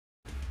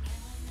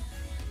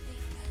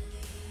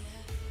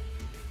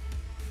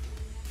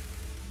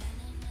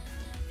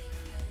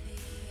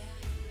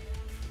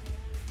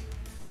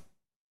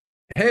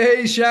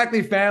Hey,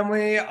 Shackley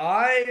family.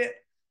 I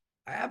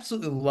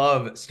absolutely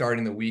love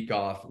starting the week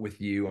off with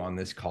you on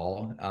this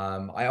call.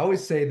 I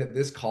always say that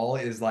this call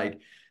is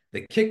like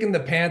the kick in the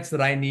pants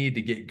that I need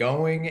to get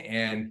going,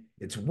 and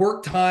it's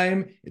work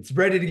time. It's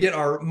ready to get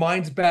our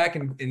minds back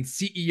in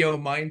CEO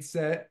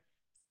mindset,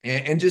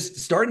 and just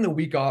starting the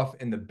week off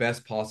in the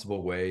best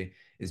possible way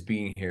is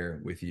being here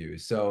with you.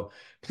 So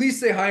please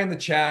say hi in the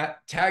chat,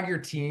 tag your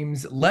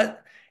teams,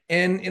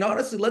 and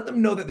honestly let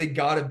them know that they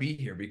got to be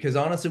here because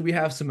honestly we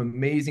have some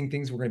amazing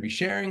things we're going to be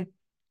sharing.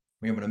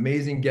 We have an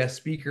amazing guest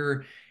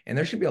speaker, and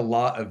there should be a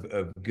lot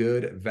of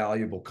good,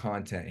 valuable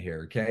content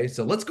here. Okay,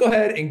 so let's go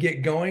ahead and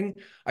get going.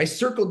 I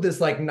circled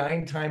this like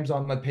 9 times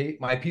on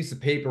my piece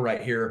of paper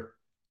right here,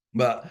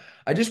 but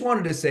I just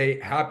wanted to say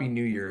Happy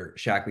New Year,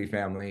 Shackley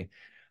family.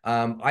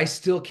 I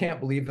still can't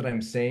believe that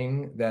I'm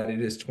saying that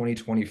it is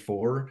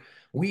 2024.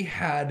 We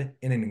had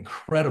an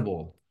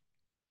incredible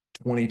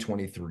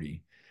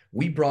 2023.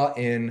 We brought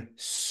in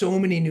so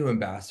many new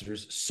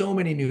ambassadors, so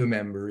many new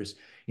members.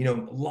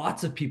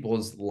 Lots of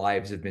people's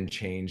lives have been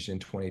changed in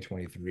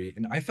 2023.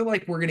 And I feel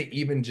like we're going to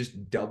even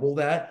just double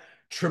that,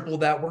 triple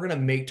that. We're going to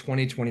make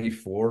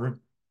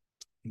 2024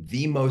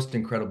 the most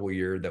incredible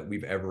year that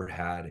we've ever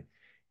had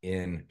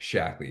in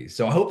Shackley.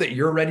 So I hope that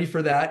you're ready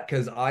for that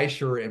because I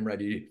sure am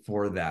ready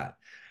for that.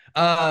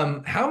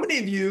 How many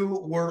of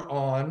you were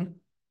on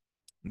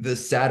the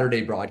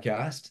Saturday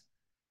broadcast?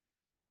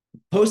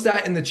 Post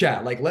that in the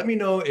chat. Like, let me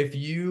know if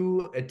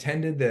you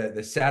attended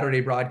the Saturday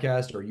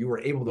broadcast or you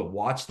were able to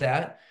watch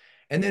that.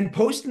 And then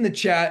post in the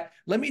chat,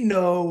 let me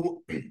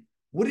know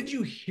what did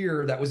you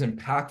hear that was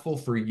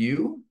impactful for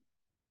you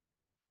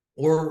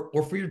or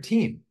for your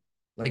team?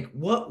 Like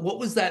what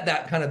was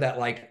that kind of that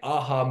like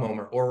aha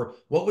moment, or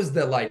what was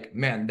the like,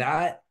 man,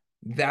 that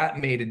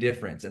made a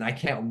difference and I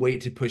can't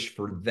wait to push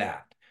for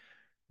that.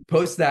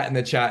 Post that in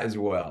the chat as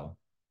well.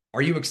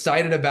 Are you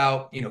excited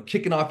about,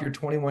 kicking off your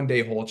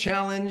 21-day whole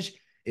challenge?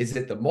 Is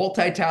it the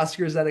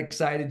multitaskers that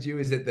excited you?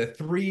 Is it the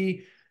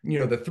three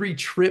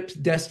trip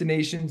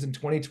destinations in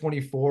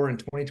 2024 and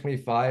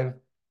 2025?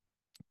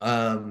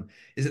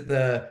 Is it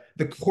the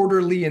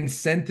quarterly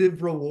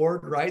incentive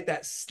reward, right?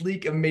 That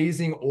sleek,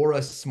 amazing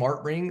Aura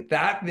smart ring.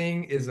 That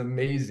thing is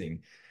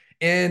amazing.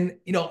 And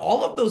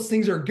all of those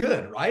things are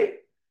good, right?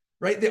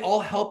 Right? They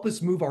all help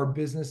us move our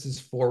businesses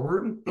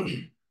forward.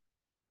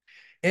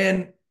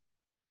 And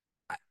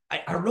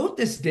I wrote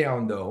this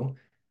down though.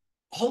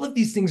 All of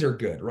these things are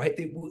good, right?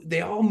 They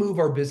all move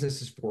our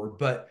businesses forward,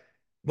 but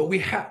what we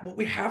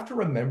have to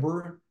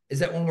remember is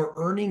that when we're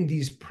earning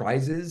these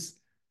prizes,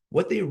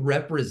 what they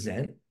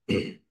represent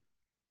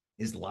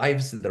is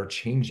lives that are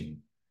changing,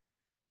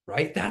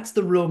 right? That's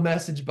the real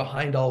message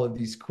behind all of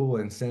these cool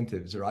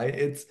incentives, right?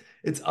 It's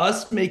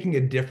us making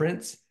a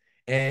difference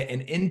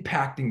and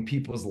impacting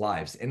people's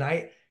lives. And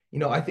I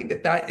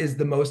think that is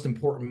the most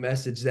important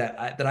message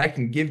that I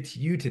can give to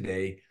you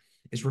today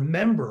is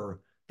remember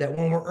that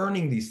when we're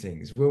earning these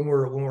things, when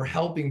we're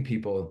helping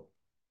people,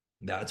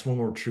 that's when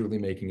we're truly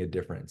making a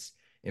difference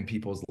in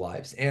people's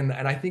lives. And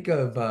I think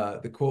of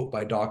the quote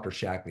by Dr.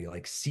 Shackley,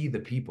 like see the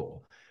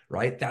people,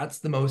 right? That's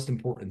the most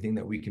important thing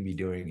that we can be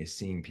doing is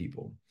seeing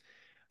people.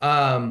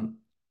 Um,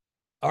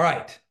 all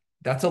right.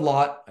 That's a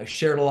lot. I've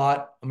shared a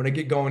lot. I'm gonna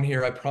get going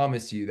here. I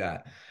promise you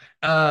that.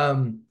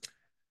 Um,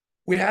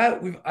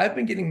 I've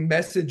been getting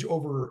message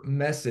over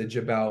message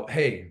about,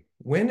 hey,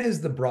 when is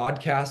the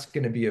broadcast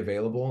going to be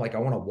available? Like I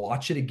want to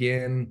watch it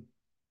again,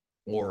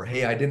 or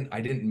hey, I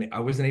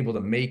wasn't able to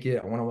make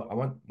it. I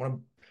want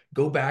to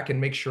go back and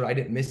make sure I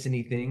didn't miss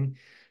anything.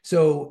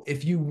 So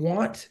if you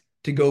want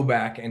to go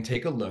back and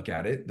take a look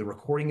at it, the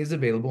recording is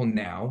available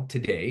now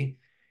today.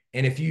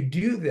 And if you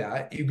do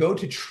that, you go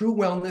to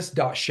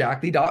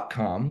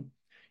truewellness.shackley.com,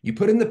 you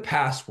put in the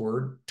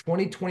password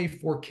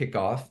 2024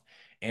 kickoff,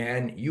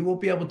 and you will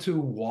be able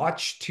to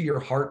watch to your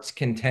heart's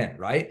content,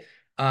 right?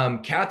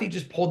 Kathy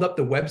just pulled up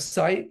the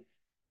website.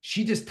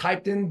 She just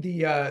typed in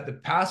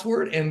the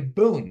password, and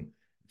boom,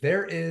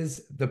 there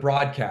is the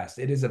broadcast.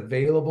 It is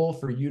available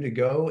for you to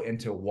go and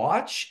to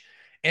watch.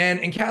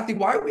 And Kathy,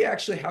 why we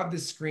actually have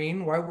this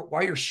screen,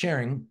 why you're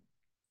sharing,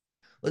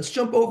 let's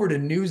jump over to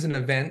news and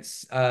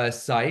events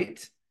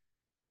site,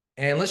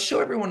 and let's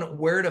show everyone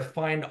where to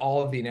find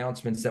all of the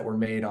announcements that were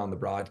made on the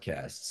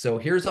broadcast. So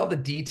here's all the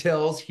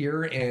details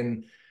here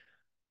in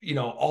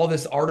all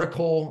this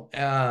article.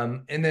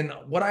 And then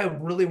what I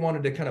really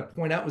wanted to kind of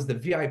point out was the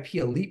VIP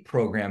Elite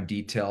Program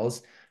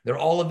details. They're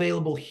all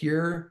available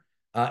here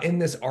in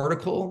this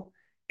article.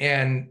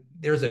 And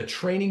there's a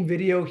training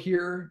video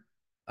here.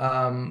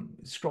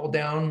 Scroll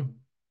down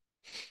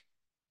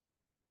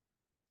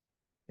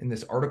in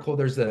this article.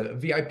 There's a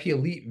VIP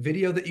Elite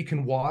video that you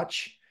can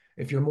watch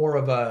if you're more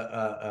of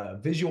a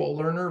visual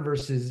learner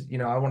versus,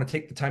 I want to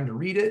take the time to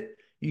read it.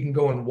 You can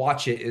go and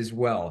watch it as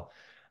well.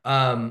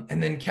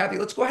 And then Kathy,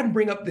 let's go ahead and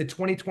bring up the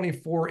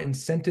 2024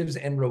 Incentives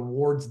and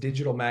Rewards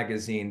Digital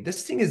Magazine.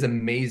 This thing is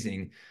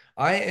amazing.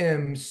 I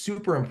am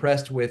super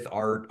impressed with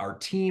our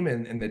team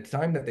and the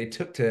time that they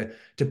took to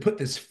put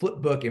this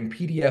flip book in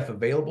PDF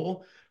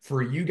available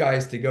for you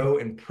guys to go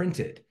and print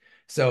it.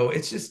 So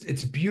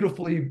it's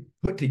beautifully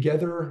put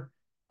together.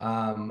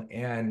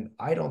 And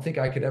I don't think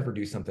I could ever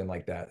do something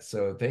like that.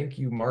 So thank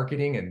you,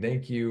 marketing, and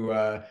thank you,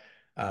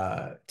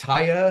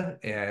 Taya,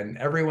 and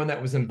everyone that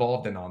was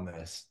involved in on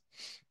this.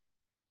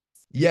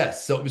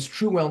 Yes, so it was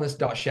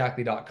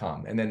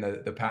truewellness.shaklee.com. And then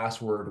the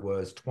password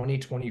was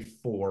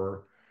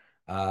 2024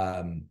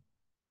 um,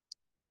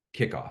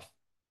 kickoff.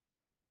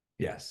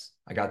 Yes,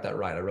 I got that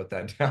right. I wrote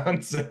that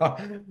down. So,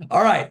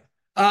 all right.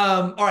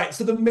 All right.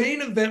 So the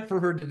main event for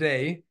her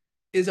today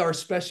is our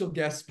special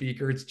guest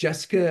speaker. It's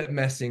Jessica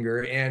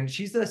Messinger, and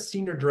she's the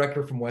senior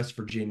director from West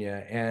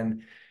Virginia.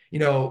 And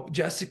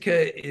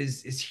Jessica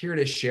is here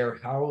to share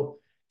how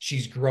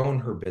she's grown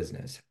her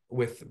business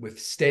with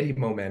steady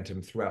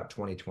momentum throughout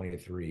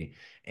 2023.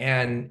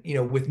 And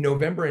with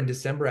November and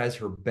December as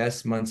her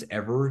best months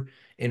ever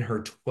in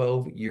her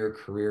 12-year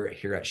career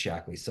here at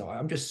Shaklee. So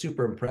I'm just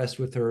super impressed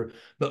with her.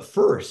 But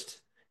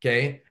first,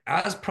 okay,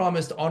 as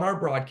promised on our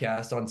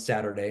broadcast on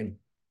Saturday,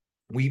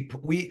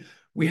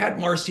 we had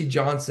Marcy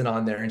Johnson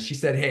on there, and she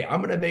said, "Hey,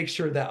 I'm going to make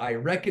sure that I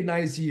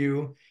recognize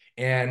you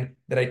and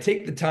that I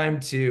take the time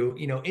to,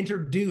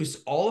 introduce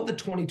all of the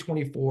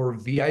 2024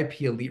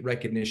 VIP Elite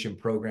Recognition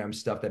Program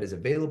stuff that is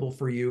available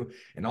for you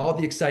and all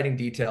the exciting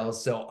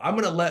details." So I'm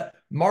going to let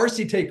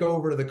Marcy take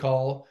over to the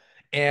call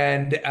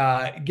and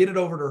get it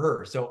over to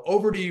her. So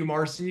over to you,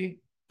 Marcy.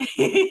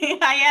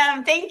 I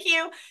am. Thank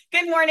you.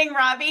 Good morning,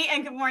 Robbie,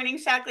 and good morning,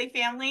 Shaklee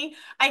family.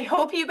 I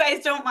hope you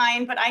guys don't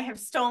mind, but I have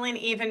stolen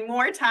even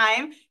more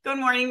time. Good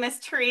morning, Miss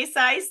Teresa.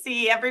 I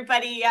see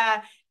everybody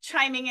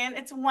chiming in.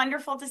 It's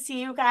wonderful to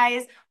see you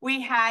guys.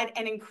 We had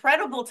an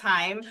incredible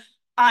time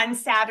on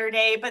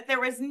Saturday, but there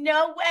was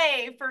no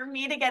way for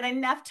me to get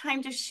enough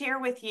time to share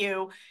with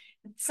you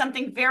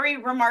something very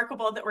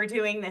remarkable that we're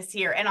doing this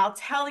year. And I'll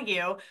tell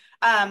you,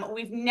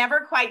 we've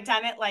never quite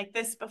done it like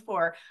this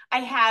before.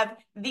 I have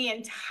the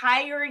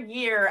entire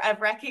year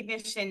of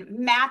recognition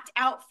mapped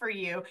out for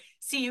you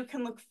so you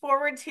can look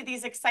forward to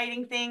these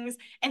exciting things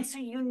and so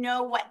you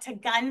know what to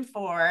gun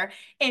for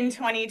in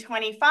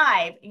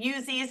 2025.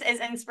 Use these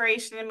as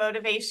inspiration and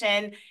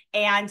motivation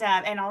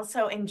and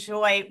also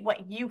enjoy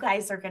what you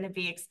guys are going to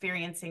be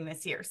experiencing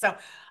this year. So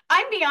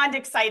I'm beyond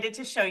excited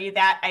to show you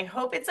that. I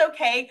hope it's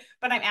okay,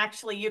 but I'm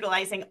actually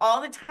utilizing all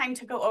the time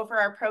to go over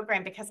our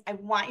program because I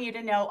want you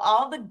to know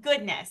all the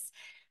goodness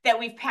that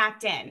we've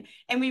packed in.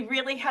 And we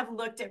really have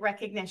looked at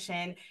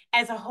recognition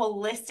as a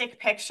holistic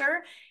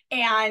picture.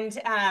 And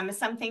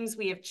some things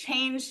we have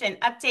changed and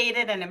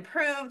updated and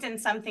improved, and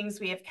some things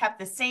we have kept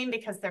the same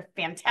because they're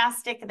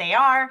fantastic. They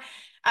are.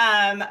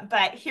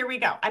 But here we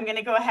go. I'm going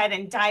to go ahead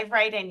and dive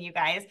right in, you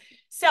guys.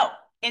 So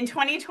in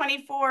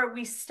 2024,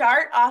 we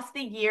start off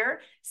the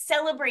year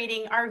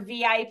celebrating our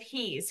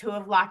VIPs who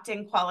have locked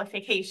in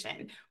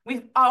qualification.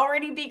 We've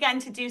already begun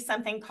to do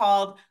something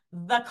called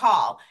the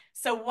call.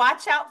 So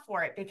watch out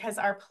for it because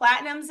our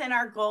platinums and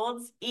our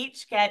golds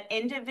each get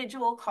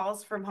individual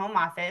calls from home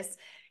office,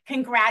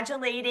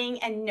 congratulating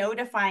and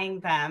notifying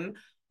them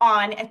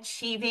on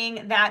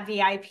achieving that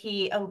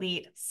VIP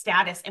elite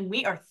status. And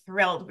we are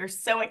thrilled. We're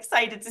so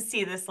excited to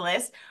see this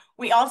list.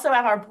 We also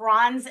have our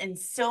bronze and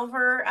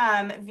silver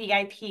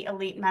VIP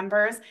elite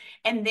members,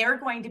 and they're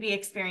going to be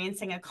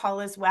experiencing a call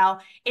as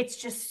well. It's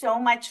just so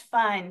much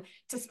fun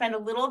to spend a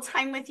little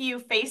time with you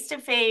face to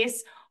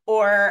face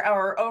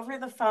or over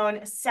the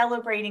phone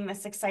celebrating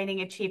this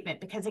exciting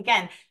achievement. Because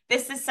again,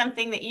 this is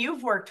something that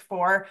you've worked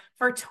for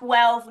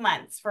 12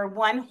 months, for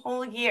one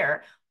whole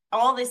year.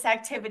 All this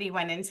activity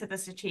went into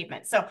this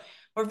achievement. So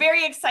we're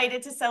very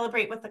excited to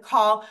celebrate with the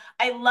call.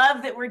 I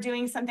love that we're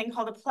doing something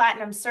called a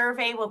platinum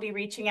survey. We'll be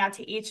reaching out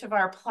to each of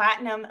our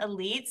platinum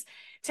elites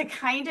to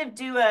kind of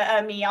do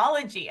a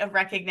meology of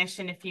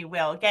recognition, if you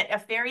will, get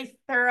a very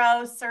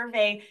thorough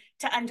survey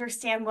to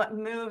understand what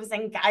moves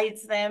and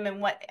guides them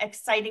and what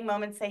exciting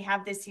moments they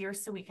have this year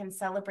so we can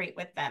celebrate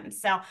with them.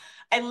 So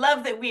I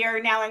love that we are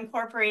now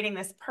incorporating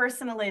this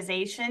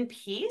personalization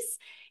piece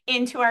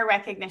into our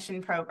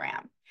recognition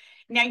program.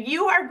 Now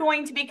you are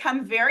going to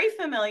become very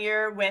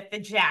familiar with the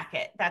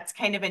jacket. That's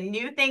kind of a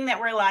new thing that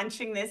we're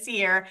launching this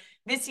year.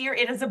 This year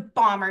it is a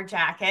bomber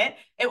jacket.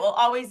 It will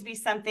always be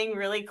something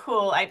really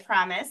cool, I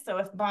promise. So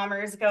if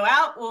bombers go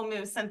out, we'll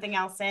move something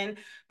else in.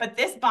 But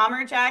this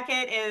bomber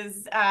jacket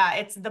is,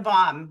 it's the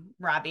bomb,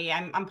 Robbie.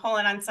 I'm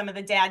pulling on some of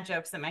the dad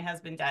jokes that my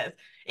husband does.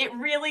 It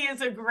really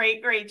is a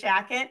great, great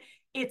jacket.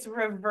 It's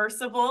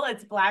reversible.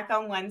 It's black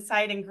on one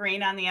side and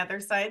green on the other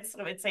side.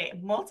 So it's a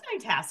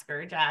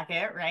multitasker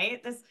jacket,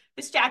 right?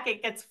 This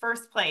jacket gets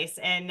first place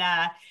in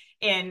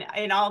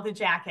all the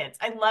jackets.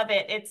 I love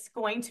it. It's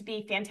going to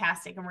be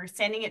fantastic. And we're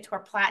sending it to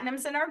our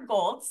platinums and our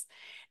golds,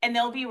 and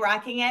they'll be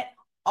rocking it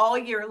all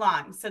year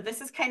long. So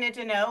this is kind of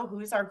to know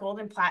who's our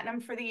gold and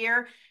platinum for the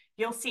year.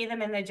 You'll see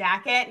them in the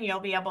jacket and you'll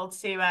be able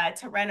to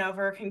run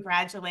over,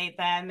 congratulate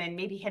them, and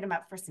maybe hit them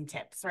up for some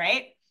tips,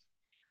 right?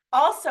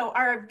 Also,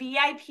 our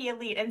VIP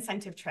Elite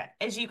incentive trip.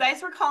 As you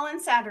guys recall on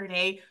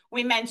Saturday,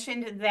 we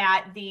mentioned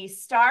that the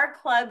Star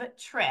Club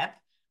trip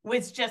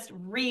was just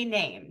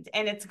renamed,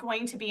 and it's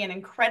going to be an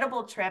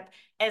incredible trip,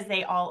 as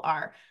they all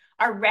are.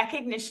 our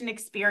recognition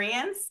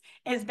experience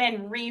has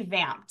been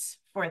revamped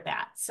for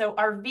that. So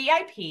our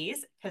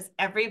VIPs, because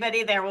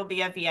everybody there will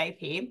be a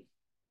VIP,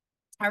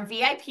 our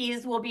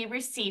VIPs will be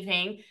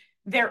receiving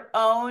their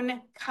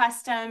own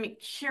custom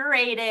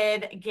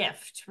curated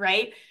gift,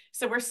 right?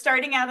 So we're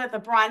starting out at the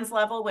bronze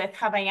level with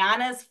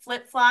Havaianas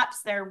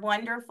flip-flops. They're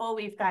wonderful.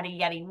 We've got a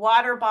Yeti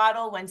water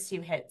bottle once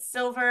you hit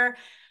silver.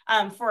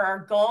 For our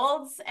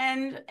golds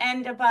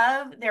and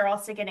above, they're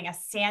also getting a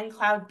sand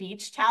cloud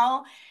beach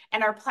towel,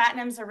 and our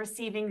platinums are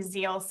receiving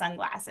Zeal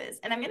sunglasses.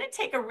 And I'm going to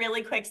take a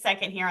really quick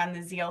second here on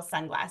the Zeal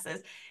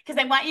sunglasses,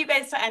 because I want you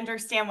guys to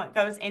understand what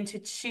goes into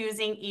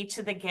choosing each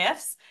of the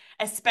gifts,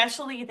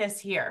 especially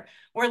this year.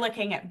 We're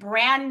looking at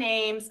brand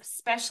names,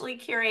 specially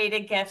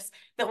curated gifts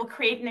that will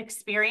create an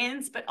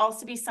experience, but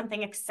also be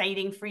something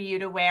exciting for you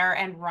to wear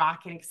and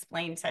rock and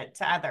explain to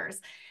others.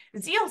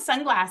 Zeal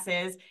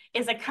Sunglasses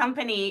is a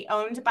company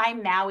owned by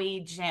Maui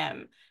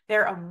Jim.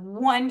 They're a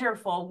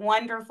wonderful,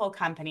 wonderful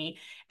company.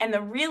 And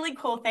the really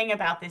cool thing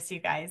about this, you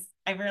guys,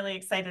 I'm really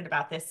excited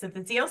about this. So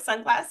the Zeal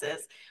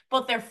sunglasses,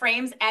 both their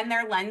frames and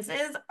their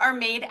lenses are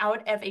made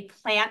out of a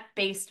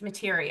plant-based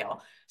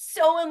material.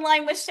 So in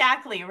line with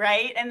Shaklee,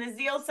 right? And the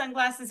Zeal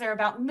sunglasses are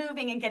about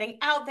moving and getting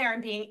out there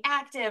and being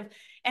active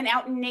and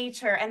out in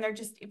nature. And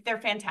they're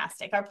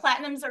fantastic. Our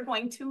platinums are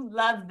going to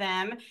love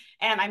them.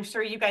 And I'm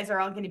sure you guys are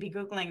all going to be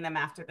Googling them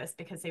after this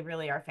because they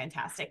really are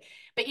fantastic.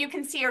 But you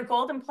can see our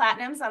gold and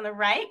platinums on the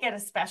right get a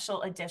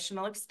special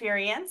additional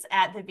experience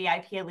at the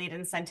VIP Elite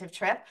Incentive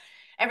Trip.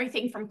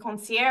 Everything from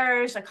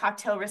concierge, a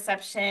cocktail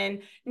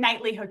reception,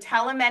 nightly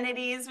hotel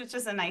amenities, which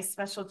is a nice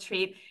special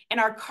treat, and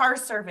our car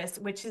service,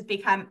 which has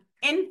become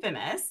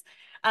infamous.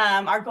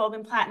 Our gold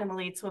and platinum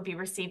elites will be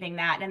receiving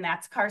that, and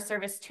that's car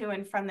service to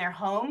and from their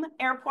home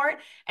airport,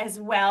 as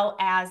well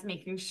as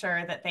making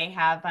sure that they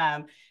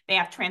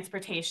have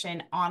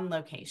transportation on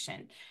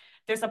location.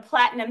 There's a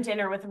platinum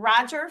dinner with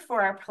Roger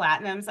for our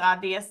platinums,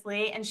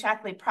 obviously, and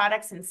Shaklee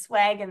products and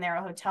swag in their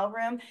hotel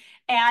room.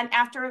 And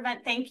after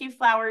event thank you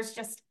flowers,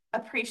 just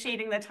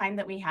appreciating the time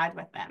that we had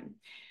with them.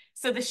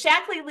 So the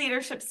Shaklee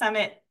Leadership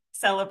Summit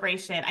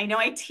celebration, I know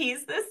I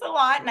teased this a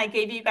lot and I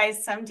gave you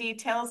guys some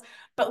details,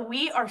 but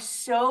we are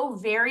so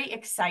very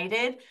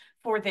excited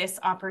for this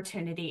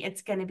opportunity.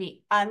 It's going to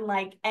be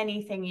unlike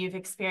anything you've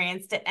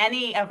experienced at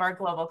any of our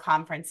global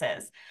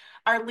conferences.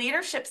 Our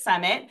Leadership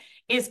Summit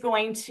is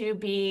going to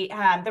be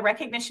the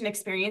recognition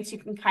experience you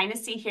can kind of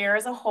see here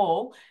as a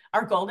whole.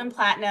 Our gold and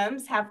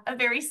platinums have a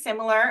very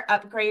similar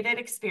upgraded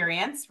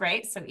experience,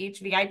 right? So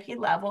each VIP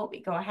level,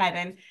 we go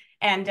ahead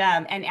and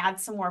add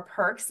some more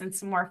perks and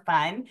some more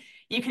fun.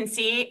 You can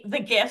see the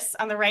gifts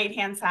on the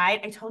right-hand side.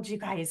 I told you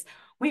guys,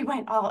 we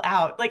went all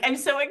out. Like, I'm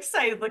so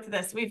excited. Look at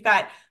this. We've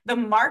got the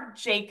Marc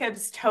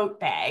Jacobs tote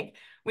bag.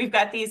 We've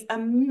got these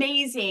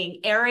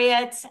amazing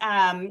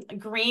Ariat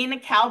green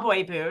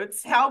cowboy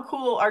boots. How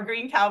cool are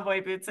green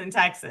cowboy boots in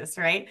Texas,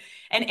 right?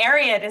 And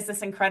Ariat is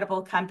this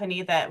incredible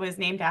company that was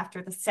named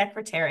after the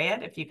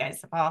Secretariat, if you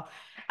guys have all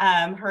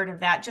heard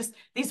of that. Just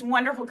these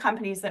wonderful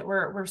companies that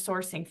we're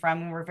sourcing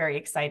from and we're very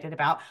excited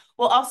about.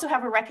 We'll also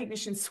have a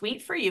recognition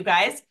suite for you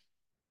guys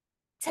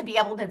to be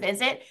able to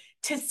visit,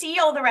 to see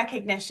all the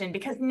recognition,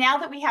 because now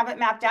that we have it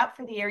mapped out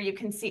for the year, you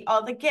can see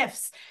all the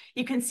gifts.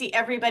 You can see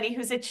everybody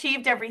who's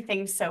achieved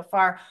everything so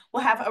far.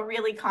 We'll have a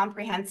really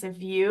comprehensive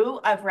view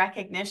of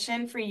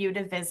recognition for you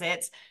to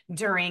visit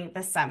during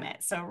the summit.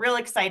 So real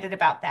excited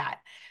about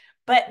that.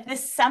 But the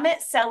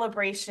summit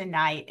celebration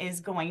night is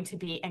going to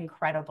be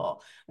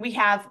incredible. We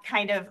have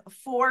kind of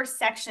 4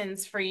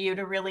 sections for you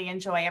to really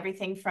enjoy,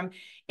 everything from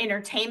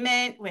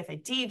entertainment with a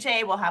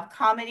DJ. We'll have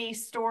comedy,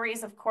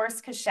 stories, of course,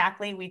 because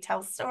Shaklee, we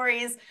tell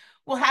stories.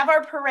 We'll have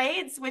our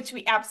parades, which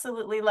we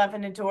absolutely love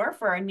and adore,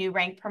 for our new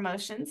rank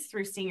promotions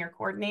through senior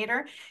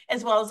coordinator,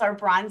 as well as our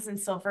bronze and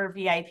silver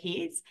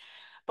VIPs.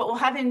 But we'll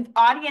have an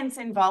audience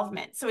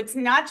involvement. So it's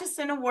not just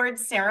an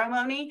awards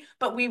ceremony,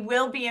 but we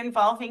will be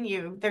involving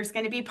you. There's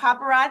going to be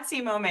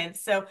paparazzi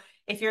moments. So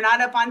if you're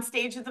not up on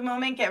stage at the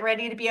moment, get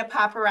ready to be a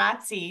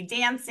paparazzi.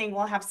 Dancing,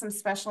 we'll have some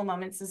special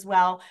moments as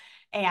well,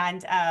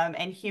 and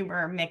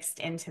humor mixed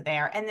into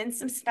there. And then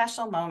some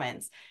special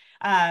moments.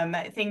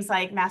 Things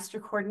like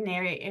master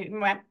coordinator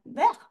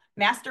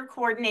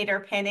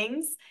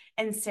pinnings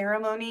and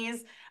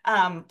ceremonies,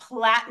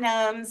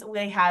 platinums.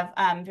 We have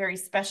very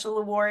special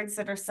awards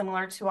that are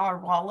similar to our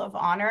Wall of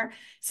Honor.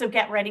 So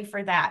get ready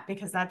for that,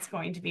 because that's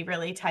going to be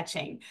really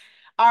touching.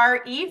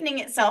 Our evening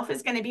itself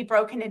is going to be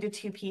broken into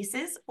 2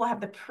 pieces. We'll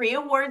have the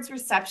pre-awards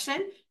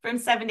reception from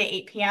 7 to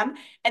 8 p.m.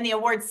 and the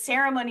awards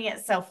ceremony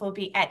itself will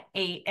be at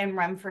 8 and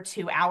run for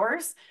 2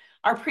 hours.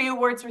 Our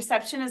pre-awards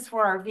reception is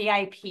for our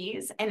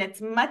VIPs, and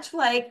it's much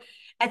like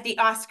at the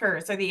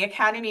Oscars or the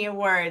Academy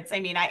Awards. I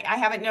mean, I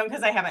haven't known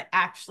because I haven't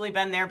actually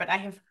been there, but I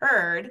have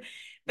heard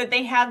that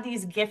they have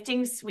these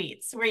gifting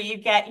suites where you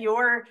get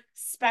your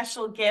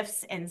special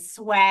gifts and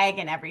swag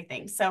and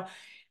everything. So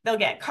they'll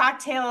get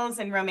cocktails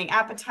and roaming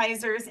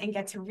appetizers and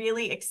get to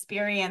really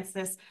experience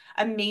this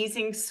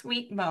amazing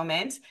sweet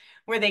moment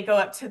where they go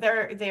up to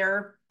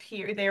their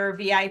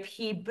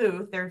VIP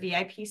booth, their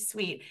VIP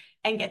suite,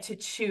 and get to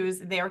choose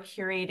their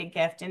curated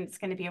gift. And it's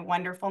going to be a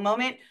wonderful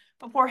moment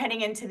before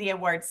heading into the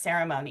awards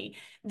ceremony.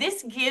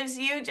 This gives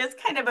you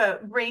just kind of a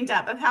brain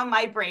dump of how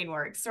my brain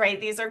works, right?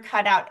 These are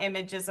cut out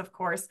images, of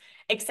course,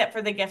 except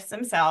for the gifts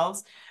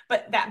themselves.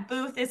 But that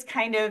booth is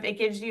kind of, it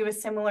gives you a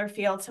similar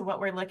feel to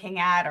what we're looking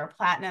at. Our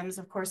platinums,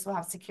 of course, will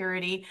have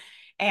security,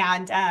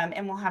 and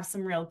we'll have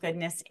some real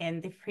goodness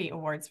in the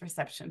pre-awards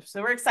reception.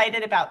 So we're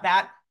excited about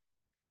that.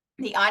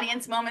 The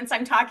audience moments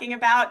I'm talking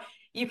about,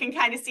 you can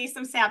kind of see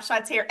some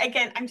snapshots here.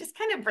 Again, I'm just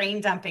kind of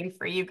brain dumping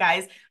for you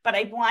guys, but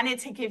I wanted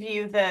to give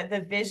you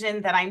the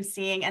vision that I'm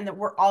seeing and that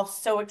we're all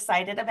so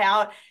excited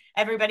about.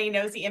 Everybody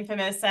knows the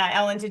infamous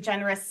Ellen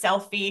DeGeneres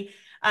selfie.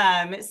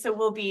 So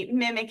we'll be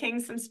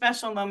mimicking some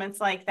special moments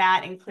like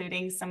that,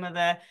 including some of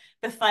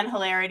the fun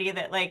hilarity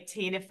that like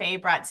Tina Fey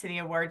brought to the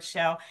award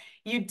show.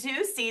 You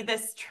do see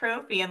this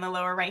trophy in the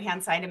lower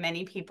right-hand side, and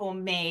many people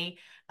may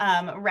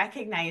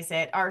recognize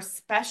it. Our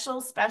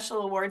special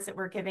awards that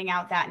we're giving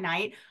out that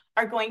night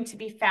are going to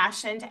be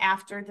fashioned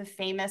after the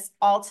famous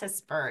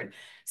Altus bird.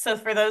 So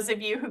for those of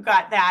you who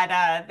got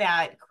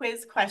that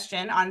quiz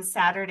question on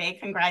Saturday,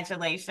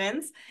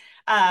 congratulations.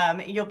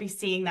 You'll be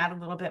seeing that a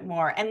little bit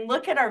more. And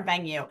look at our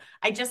venue.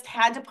 I just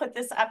had to put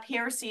this up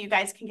here so you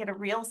guys can get a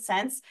real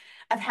sense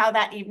of how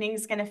that evening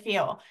is going to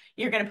feel.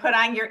 You're going to put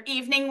on your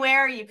evening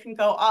wear. You can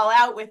go all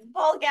out with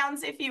ball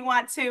gowns if you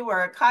want to,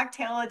 or a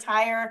cocktail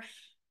attire.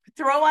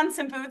 Throw on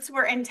some boots.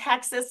 We're in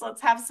Texas.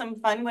 Let's have some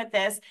fun with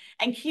this.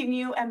 And can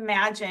you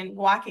imagine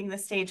walking the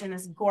stage in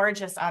this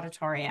gorgeous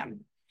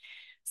auditorium?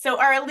 So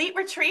our elite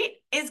retreat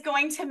is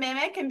going to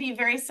mimic and be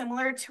very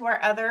similar to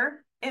our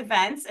other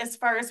events as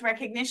far as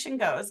recognition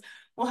goes.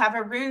 We'll have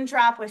a rune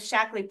drop with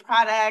Shaklee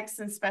products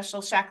and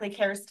special Shaklee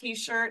Cares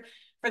t-shirt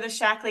for the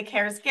Shaklee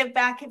Cares Give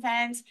Back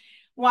event.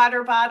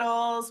 Water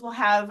bottles, we'll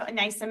have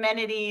nice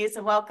amenities,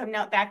 a welcome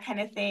note, that kind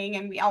of thing.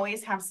 And we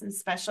always have some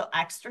special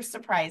extra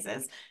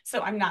surprises. So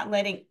I'm not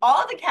letting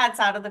all the cats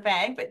out of the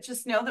bag, but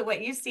just know that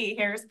what you see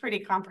here is pretty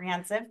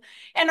comprehensive.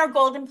 And our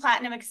gold and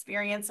platinum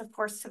experience, of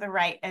course, to the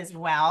right as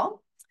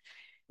well.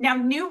 Now,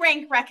 new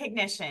rank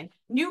recognition.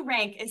 New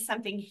rank is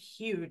something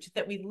huge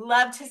that we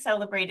love to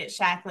celebrate at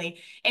Shaklee.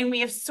 And we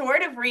have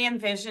sort of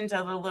re-envisioned it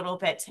a little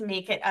bit to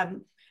make it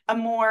a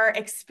more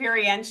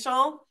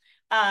experiential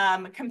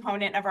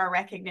component of our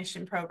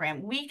recognition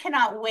program. We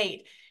cannot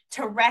wait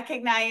to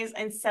recognize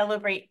and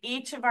celebrate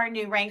each of our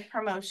new rank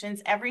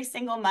promotions every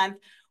single month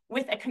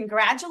with a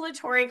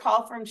congratulatory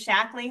call from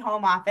Shaklee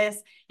Home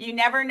Office. You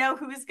never know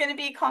who's going to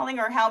be calling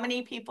or how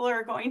many people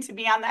are going to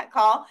be on that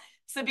call.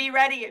 So be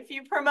ready. If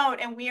you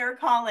promote and we are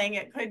calling,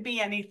 it could be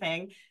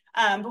anything.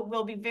 But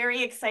we'll be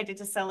very excited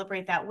to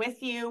celebrate that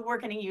with you. We're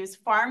going to use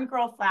Farm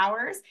Girl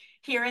flowers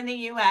here in the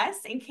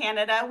US. In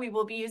Canada, we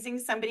will be using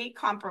somebody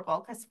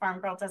comparable because Farm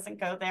Girl doesn't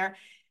go there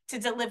to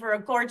deliver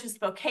a gorgeous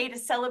bouquet to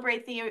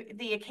celebrate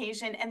the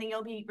occasion. And then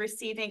you'll be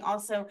receiving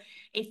also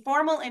a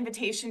formal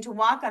invitation to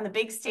walk on the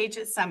big stage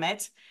at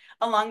Summit,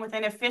 along with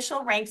an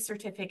official rank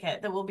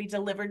certificate that will be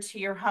delivered to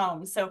your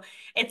home. So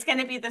it's going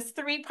to be this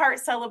 3-part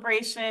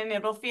celebration.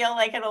 It'll feel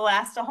like it'll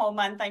last a whole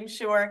month, I'm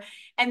sure.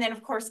 And then,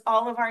 of course,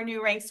 all of our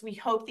new ranks, we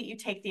hope that you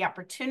take the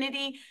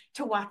opportunity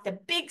to walk the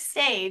big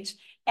stage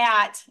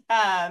at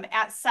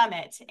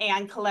Summit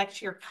and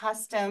collect your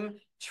custom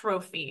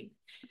trophy.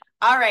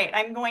 All right,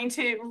 I'm going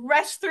to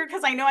rush through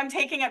because I know I'm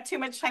taking up too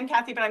much time,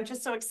 Kathy, but I'm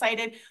just so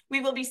excited. We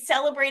will be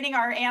celebrating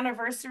our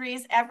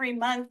anniversaries every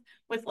month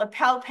with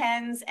lapel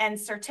pins and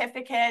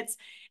certificates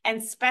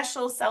and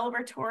special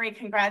celebratory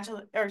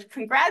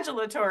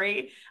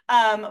congratulatory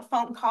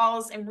phone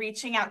calls and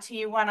reaching out to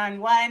you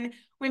one-on-one.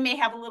 We may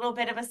have a little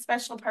bit of a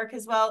special perk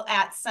as well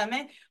at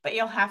Summit, but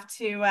you'll have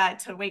to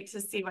wait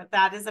to see what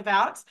that is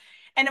about.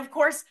 And of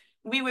course,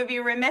 we would be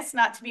remiss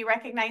not to be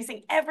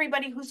recognizing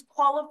everybody who's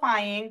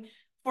qualifying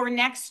for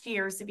next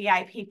year's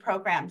VIP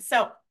program.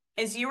 So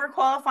as you are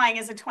qualifying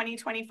as a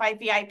 2025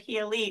 VIP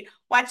Elite,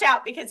 watch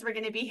out because we're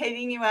going to be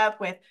hitting you up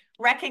with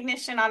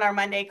recognition on our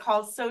Monday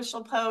calls,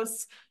 social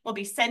posts. We'll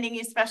be sending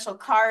you special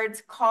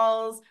cards,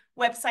 calls,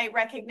 website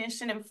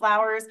recognition, and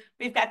flowers.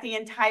 We've got the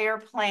entire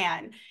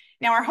plan.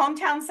 Now, our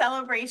hometown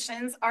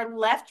celebrations are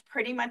left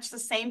pretty much the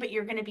same, but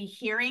you're going to be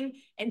hearing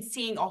and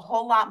seeing a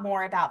whole lot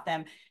more about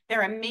them.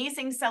 They're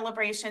amazing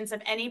celebrations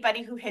of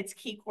anybody who hits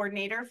Key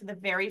Coordinator for the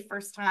very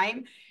first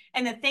time.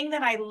 And the thing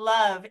that I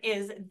love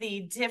is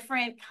the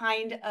different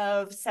kind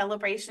of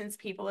celebrations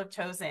people have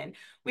chosen.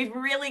 We've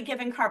really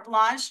given carte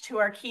blanche to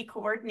our key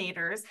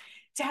coordinators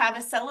to have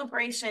a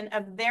celebration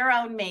of their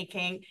own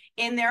making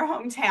in their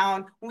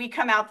hometown. We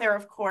come out there,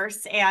 of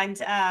course, and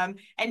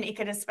make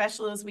it as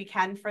special as we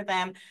can for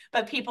them.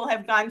 But people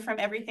have gone from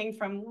everything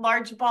from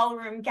large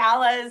ballroom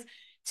galas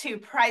to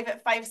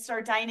private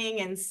 5-star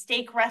dining and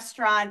steak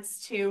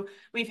restaurants to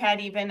we've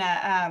had even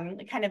a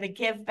kind of a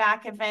give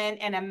back event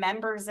and a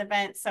members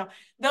event. So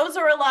those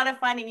are a lot of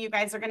fun, and you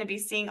guys are going to be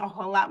seeing a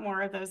whole lot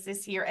more of those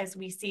this year as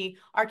we see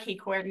our key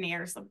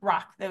coordinators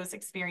rock those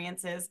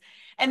experiences.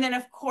 And then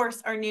of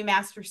course our new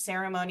master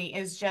ceremony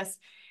is just,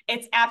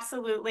 It's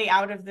absolutely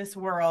out of this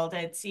world.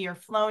 You're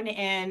flown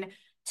in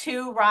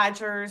to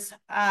Rogers'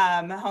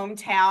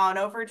 hometown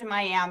over to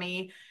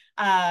Miami,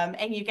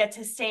 and you get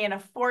to stay in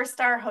a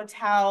 4-star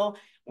hotel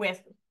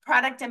with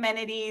product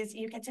amenities.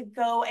 You get to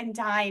go and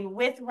dine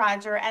with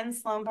Roger and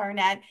Sloan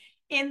Barnett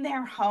in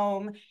their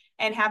home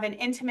and have an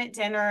intimate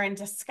dinner and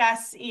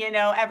discuss,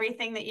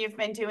 everything that you've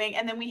been doing.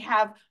 And then we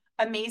have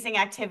amazing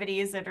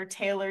activities that are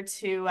tailored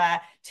to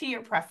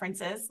your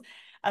preferences,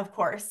 of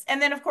course.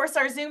 And then, of course,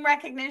 our Zoom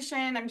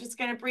recognition. I'm just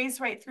going to breeze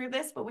right through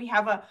this, but we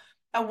have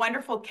a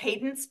wonderful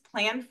cadence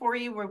planned for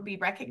you. We'll be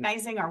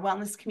recognizing our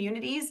wellness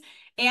communities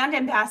and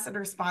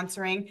ambassador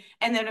sponsoring.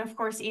 And then, of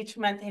course, each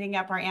month hitting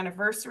up our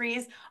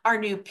anniversaries, our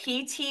new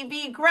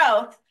PTV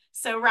growth.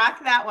 So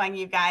rock that one,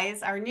 you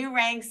guys, our new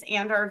ranks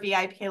and our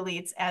VIP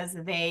elites as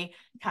they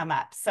come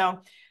up. So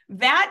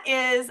that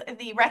is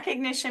the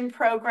recognition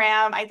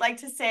program. I'd like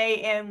to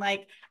say in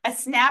like a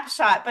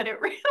snapshot, but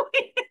it really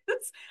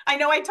is. I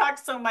know I talk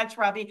so much,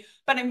 Robbie,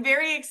 but I'm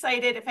very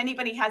excited. If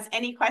anybody has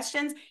any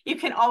questions, you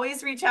can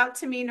always reach out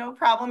to me, no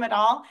problem at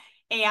all.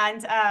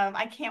 And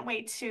I can't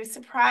wait to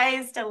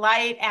surprise,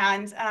 delight,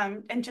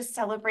 and just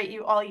celebrate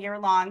you all year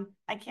long.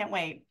 I can't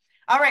wait.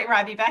 All right,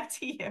 Robbie, back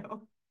to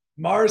you.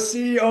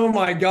 Marcy, oh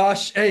my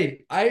gosh.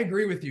 Hey, I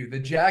agree with you. The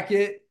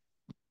jacket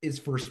is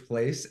first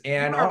place.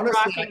 And You're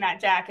honestly, rocking that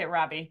jacket,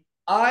 Robbie.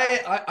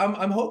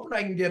 I'm hoping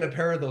I can get a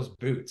pair of those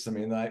boots. I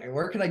mean, like,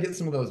 where can I get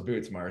some of those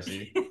boots,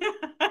 Marcy?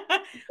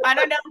 I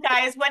don't know,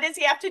 guys. What does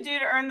he have to do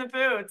to earn the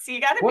boots? You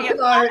got to be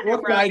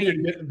What can I do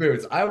to get the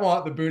boots? I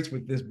want the boots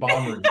with this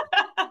bomber.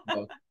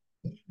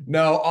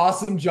 No,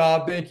 awesome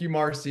job. Thank you,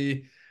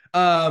 Marcy.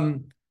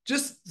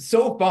 Just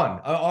so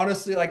fun.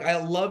 Honestly, like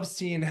I love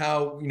seeing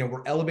how,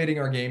 we're elevating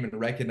our game and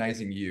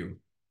recognizing you.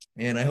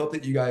 And I hope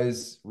that you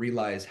guys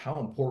realize how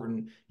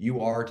important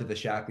you are to the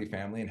Shackley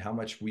family and how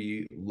much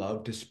we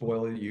love to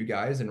spoil you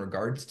guys in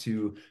regards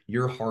to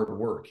your hard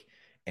work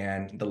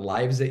and the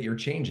lives that you're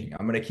changing.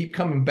 I'm going to keep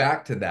coming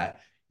back to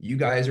that. You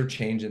guys are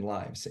changing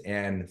lives.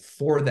 And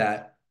for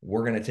that,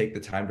 we're going to take the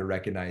time to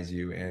recognize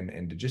you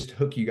and to just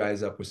hook you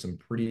guys up with some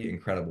pretty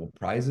incredible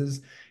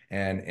prizes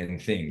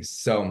and things.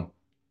 So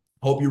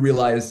hope you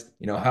realize,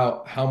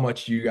 how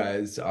much you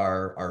guys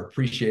are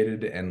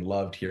appreciated and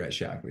loved here at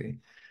Shackley.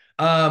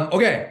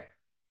 Okay,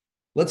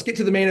 let's get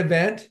to the main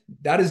event.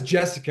 That is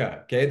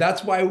Jessica. Okay,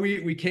 that's why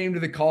we came to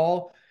the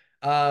call.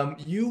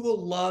 You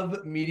will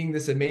love meeting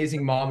this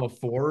amazing mom of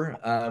 4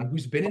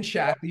 who's been in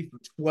Shackley for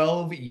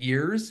 12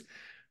 years,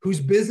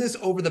 whose business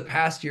over the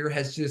past year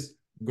has just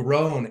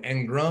grown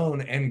and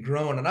grown and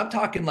grown. And I'm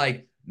talking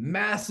like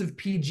massive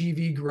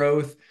PGV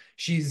growth.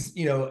 She's,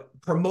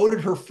 promoted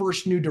her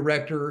first new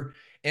director.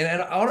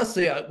 And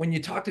honestly, when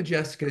you talk to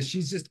Jessica,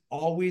 she's just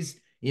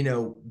always,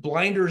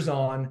 blinders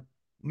on,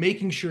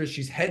 making sure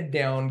she's head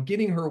down,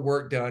 getting her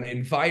work done,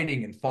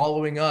 inviting and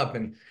following up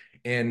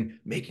and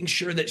making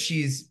sure that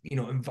she's,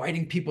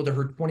 inviting people to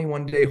her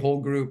 21-day whole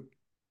group.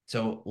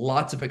 So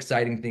lots of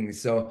exciting things.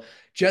 So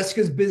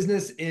Jessica's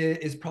business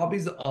is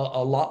probably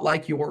a lot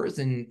like yours,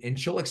 and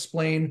she'll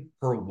explain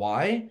her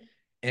why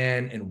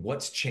and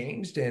what's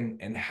changed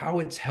and how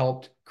it's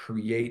helped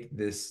create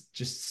this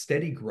just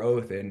steady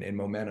growth and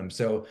momentum.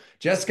 So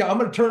Jessica, I'm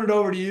going to turn it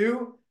over to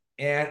you.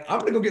 And I'm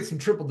going to go get some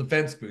triple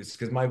defense boosts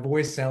because my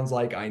voice sounds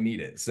like I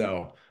need it.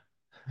 So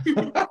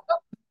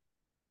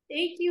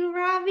Thank you,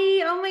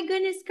 Robbie. Oh my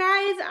goodness,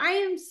 guys.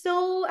 I am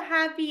so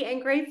happy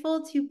and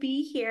grateful to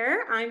be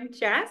here. I'm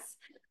Jess.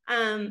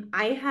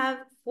 I have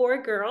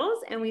 4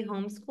 girls and we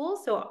homeschool.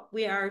 So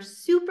we are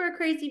super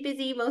crazy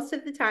busy most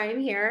of the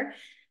time here.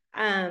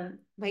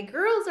 My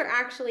girls are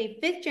actually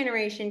 5th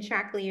generation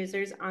Shackley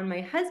users on my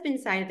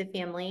husband's side of the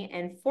family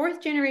and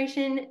 4th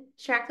generation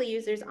Shackley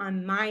users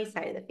on my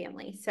side of the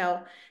family. So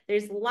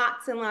there's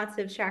lots and lots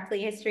of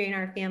Shackley history in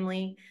our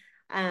family.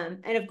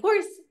 And of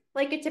course,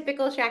 like a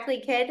typical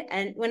Shackley kid,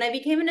 and when I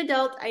became an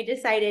adult, I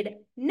decided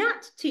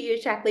not to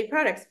use Shackley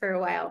products for a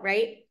while,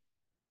 right?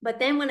 But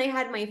then when I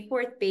had my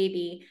 4th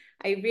baby,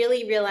 I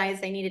really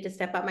realized I needed to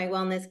step up my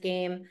wellness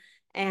game.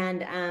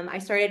 And I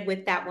started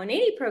with that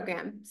 180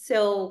 program.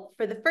 So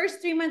for the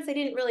first 3 months, I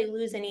didn't really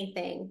lose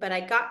anything, but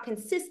I got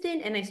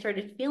consistent and I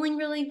started feeling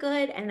really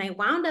good. And I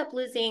wound up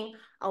losing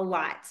a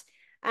lot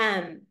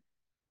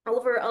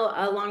over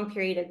a long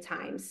period of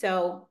time.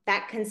 So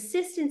that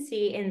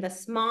consistency in the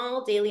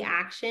small daily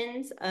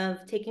actions of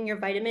taking your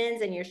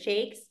vitamins and your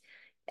shakes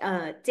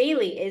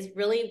daily is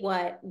really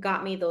what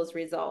got me those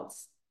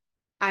results.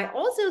 I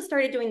also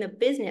started doing the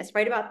business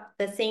right about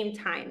the same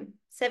time,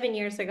 7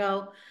 years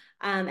ago.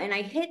 And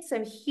I hit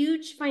some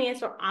huge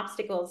financial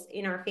obstacles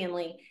in our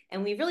family,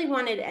 and we really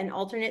wanted an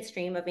alternate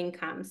stream of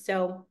income.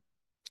 So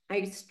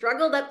I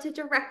struggled up to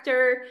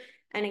director,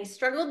 and I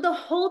struggled the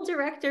whole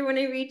director when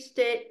I reached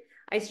it.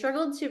 I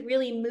struggled to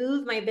really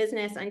move my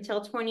business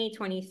until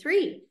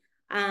 2023.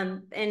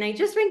 And I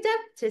just ranked up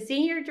to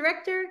senior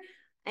director,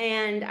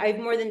 and I've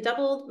more than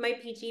doubled my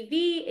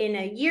PGV in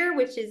a year,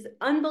 which is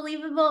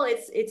unbelievable.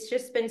 It's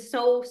just been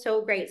so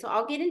great. So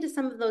I'll get into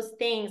some of those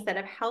things that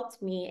have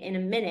helped me in a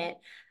minute.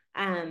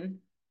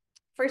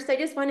 first, I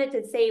just wanted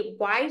to say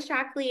why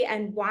Shaklee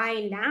and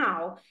why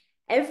now.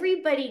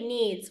 Everybody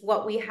needs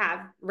what we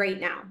have right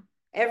now.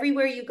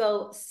 Everywhere you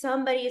go,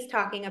 somebody is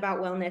talking about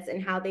wellness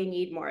and how they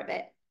need more of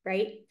it,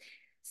 right?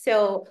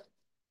 So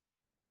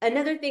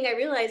another thing I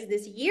realized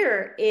this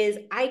year is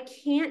I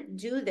can't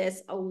do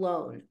this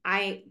alone.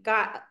 I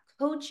got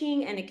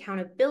coaching and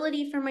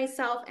accountability for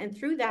myself. And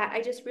through that,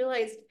 I just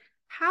realized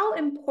how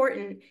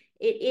important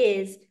it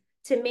is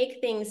to make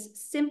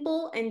things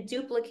simple and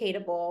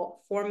duplicatable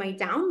for my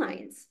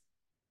downlines.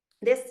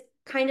 This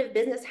kind of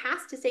business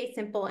has to stay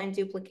simple and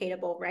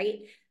duplicatable,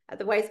 right?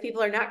 Otherwise,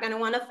 people are not going to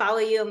want to follow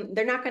you.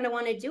 They're not going to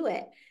want to do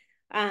it.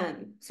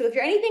 So if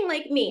you're anything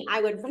like me,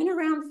 I would run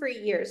around for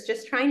years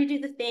just trying to do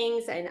the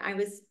things, and I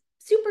was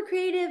super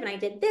creative, and I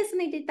did this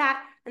and I did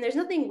that, and there's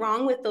nothing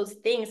wrong with those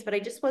things, but I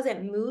just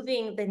wasn't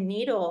moving the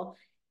needle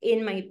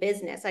in my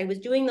business. I was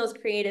doing those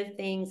creative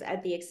things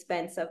at the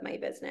expense of my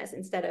business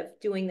instead of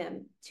doing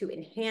them to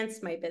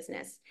enhance my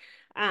business.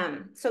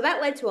 So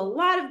that led to a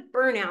lot of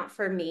burnout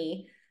for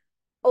me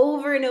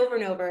over and over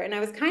and over. And I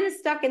was kind of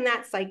stuck in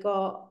that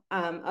cycle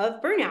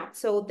of burnout.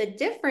 So the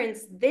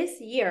difference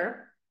this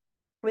year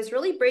was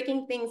really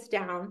breaking things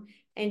down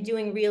and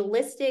doing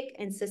realistic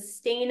and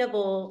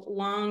sustainable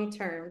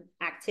long-term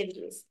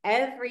activities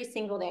every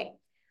single day.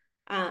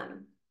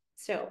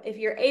 So if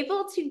you're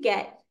able to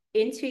get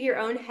into your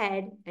own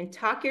head and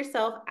talk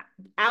yourself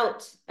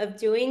out of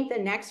doing the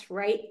next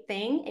right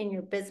thing in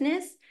your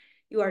business,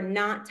 you are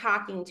not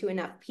talking to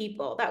enough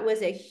people. That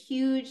was a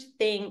huge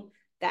thing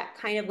that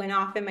kind of went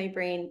off in my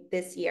brain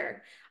this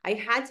year. I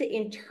had to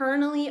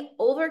internally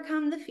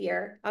overcome the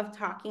fear of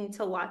talking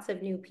to lots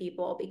of new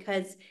people,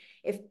 because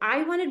if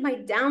I wanted my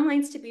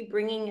downlines to be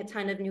bringing a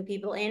ton of new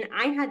people in,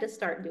 I had to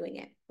start doing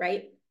it,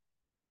 right?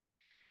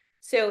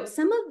 So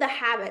some of the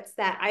habits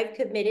that I've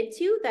committed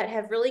to that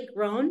have really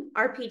grown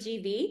our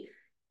PGV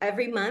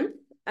every month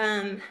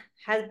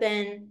has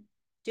been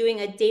doing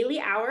a daily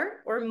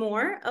hour or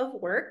more of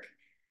work.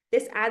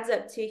 This adds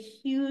up to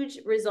huge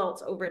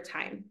results over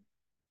time.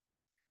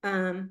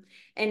 And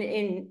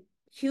in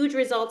huge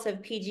results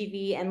of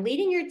PGV and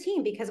leading your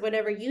team, because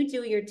whatever you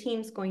do, your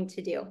team's going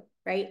to do,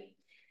 right?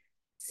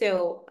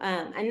 So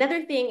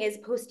another thing is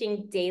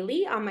posting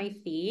daily on my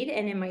feed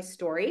and in my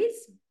stories.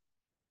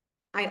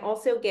 I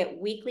also get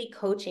weekly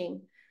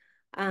coaching,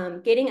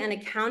 getting an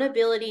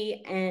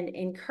accountability and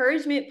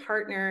encouragement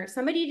partner,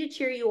 somebody to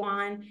cheer you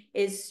on,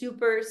 is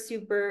super,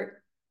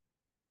 super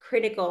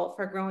critical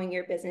for growing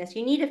your business.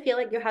 You need to feel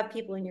like you have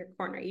people in your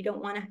corner. You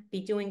don't want to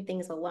be doing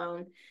things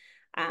alone.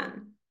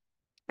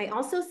 I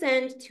also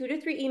send 2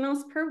 to 3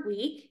 emails per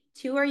week.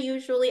 2 are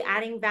usually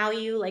adding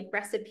value, like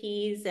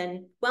recipes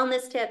and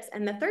wellness tips.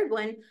 And the third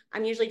one,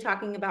 I'm usually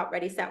talking about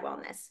Ready, Set,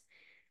 Wellness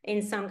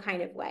in some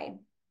kind of way.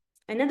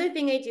 Another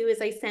thing I do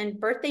is I send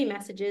birthday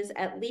messages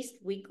at least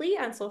weekly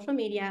on social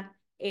media.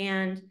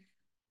 And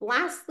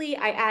lastly,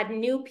 I add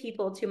new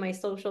people to my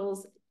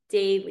socials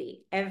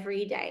daily,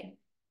 every day.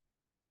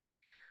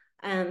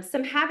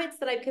 Some habits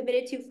that I've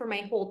committed to for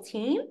my whole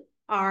team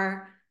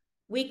are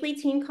weekly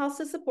team calls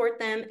to support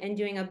them and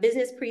doing a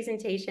business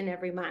presentation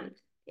every month.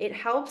 It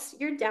helps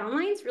your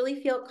downlines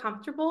really feel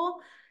comfortable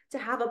to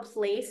have a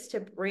place to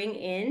bring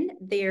in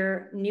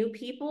their new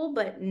people,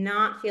 but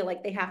not feel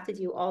like they have to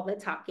do all the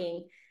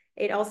talking.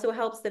 It also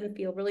helps them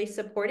feel really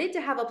supported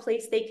to have a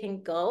place they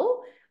can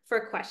go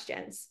for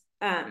questions.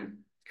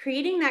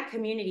 Creating that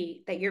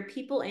community that your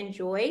people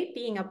enjoy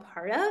being a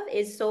part of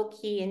is so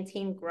key in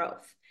team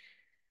growth.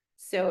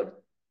 So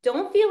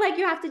don't feel like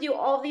you have to do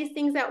all these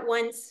things at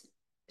once.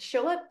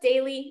 Show up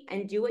daily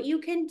and do what you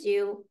can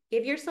do.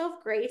 Give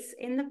yourself grace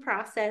in the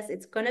process.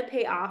 It's going to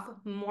pay off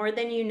more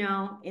than you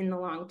know in the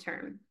long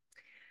term.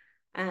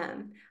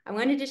 I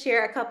wanted to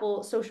share a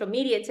couple social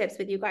media tips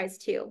with you guys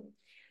too.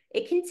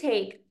 It can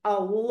take a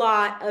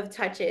lot of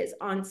touches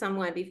on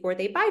someone before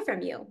they buy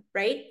from you,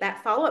 right?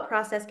 That follow-up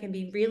process can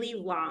be really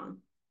long.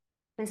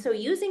 And so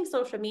using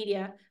social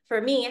media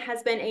for me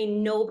has been a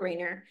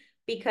no-brainer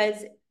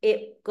because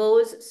it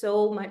goes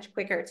so much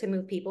quicker to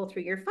move people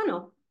through your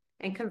funnel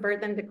and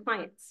convert them to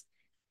clients.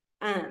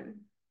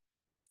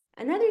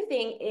 Another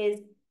thing is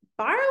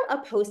borrow a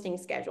posting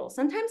schedule.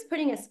 Sometimes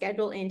putting a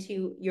schedule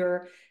into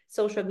your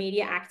social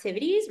media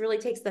activities really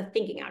takes the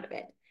thinking out of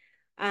it.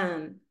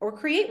 Or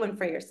create one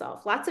for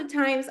yourself. Lots of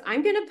times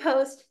I'm going to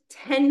post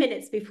 10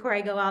 minutes before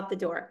I go out the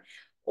door,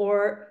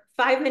 or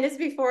 5 minutes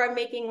before I'm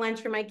making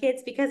lunch for my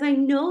kids, because I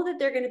know that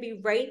they're going to be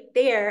right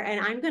there and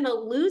I'm going to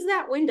lose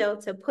that window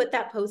to put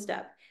that post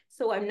up.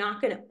 So I'm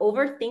not going to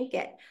overthink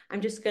it.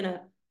 I'm just going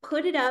to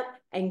put it up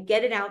and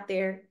get it out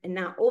there and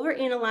not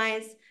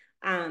overanalyze,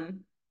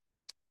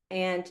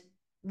 and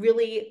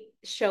really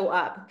show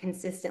up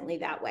consistently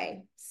that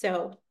way.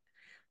 So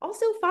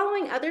also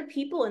following other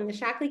people in the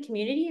Shaklee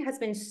community has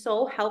been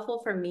so helpful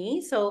for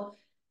me. So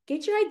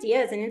get your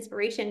ideas and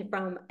inspiration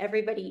from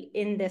everybody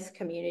in this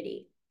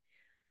community.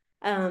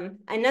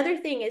 Another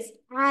thing is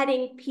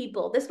adding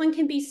people. This one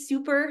can be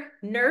super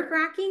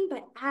nerve-wracking,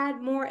 but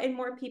add more and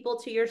more people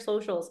to your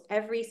socials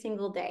every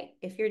single day.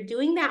 If you're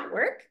doing that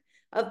work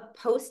of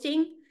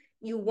posting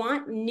You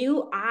want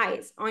new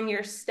eyes on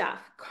your stuff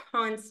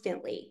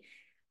constantly.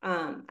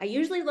 I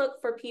usually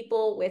look for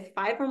people with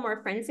 5 or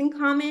more friends in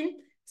common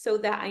so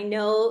that I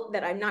know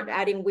that I'm not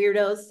adding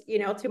weirdos,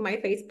 to my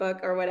Facebook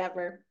or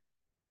whatever.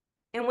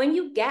 And when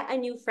you get a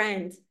new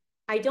friend,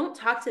 I don't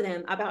talk to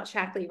them about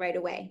Shaklee right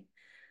away.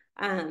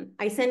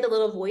 I send a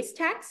little voice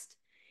text,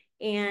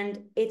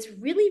 and it's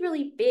really,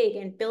 really big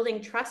in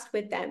building trust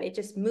with them. It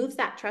just moves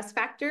that trust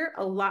factor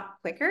a lot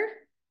quicker.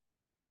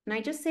 And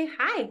I just say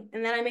hi,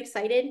 and then I'm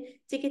excited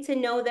to get to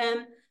know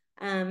them.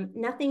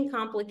 Nothing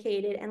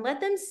complicated, and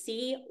let them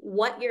see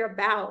what you're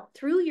about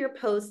through your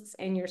posts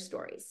and your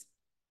stories.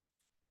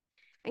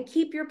 And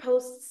keep your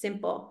posts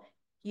simple.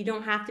 You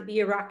don't have to be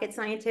a rocket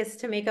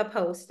scientist to make a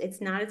post.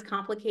 It's not as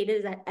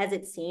complicated as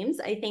it seems.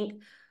 I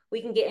think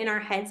we can get in our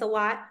heads a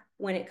lot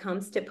when it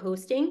comes to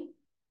posting.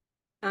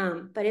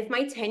 But if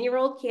my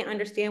 10-year-old can't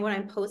understand what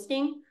I'm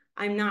posting,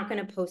 I'm not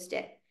going to post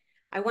it.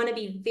 I want to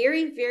be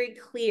very, very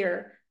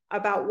clear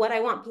about what I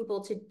want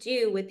people to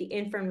do with the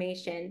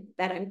information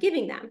that I'm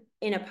giving them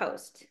in a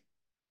post.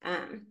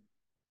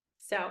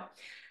 So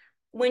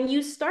when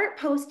you start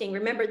posting,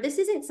 remember, this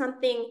isn't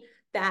something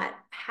that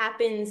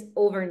happens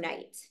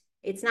overnight.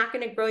 It's not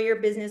going to grow your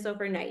business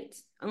overnight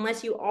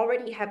unless you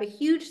already have a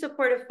huge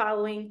supportive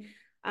following.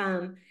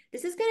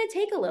 This is going to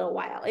take a little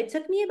while. It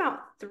took me about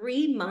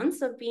 3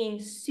 months of being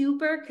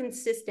super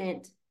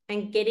consistent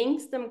and getting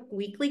some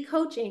weekly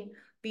coaching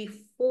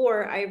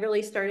before I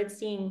really started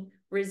seeing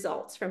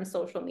results from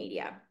social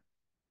media.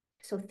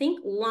 So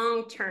think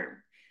long term.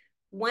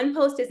 One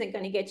post isn't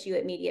going to get you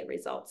immediate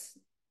results.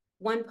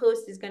 One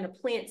post is going to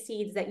plant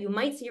seeds that you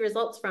might see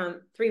results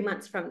from 3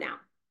 months from now.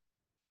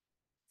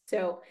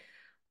 So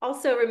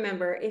also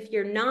remember, if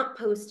you're not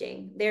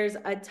posting, there's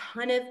a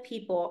ton of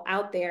people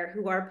out there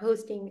who are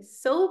posting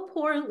so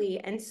poorly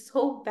and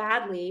so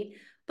badly,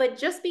 but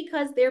just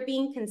because they're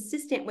being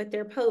consistent with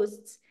their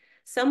posts,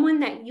 someone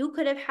that you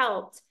could have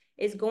helped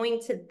is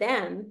going to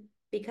them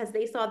because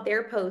they saw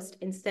their post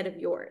instead of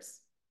yours.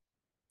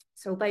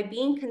 So by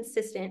being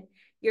consistent,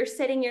 you're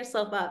setting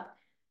yourself up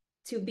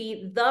to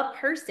be the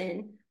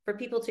person for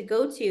people to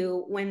go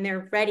to when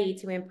they're ready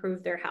to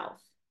improve their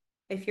health.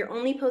 If you're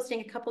only posting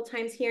a couple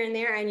times here and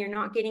there and you're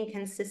not getting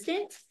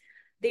consistent,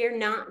 they're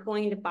not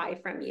going to buy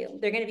from you.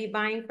 They're going to be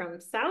buying from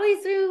Sally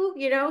Sue,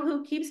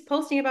 who keeps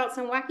posting about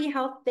some wacky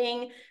health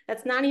thing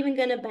that's not even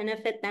going to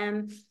benefit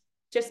them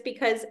just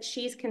because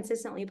she's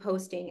consistently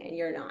posting and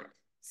you're not.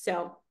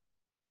 So,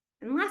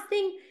 and last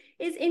thing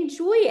is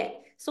enjoy it.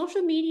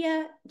 Social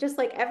media, just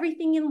like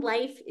everything in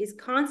life, is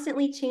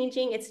constantly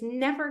changing. It's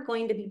never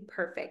going to be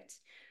perfect.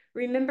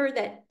 Remember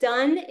that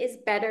done is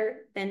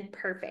better than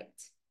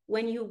perfect.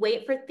 When you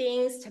wait for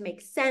things to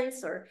make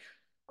sense or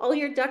all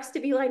your ducks to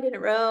be lined in a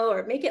row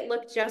or make it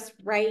look just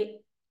right,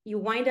 you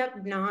wind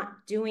up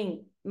not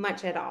doing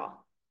much at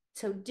all.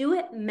 So do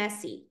it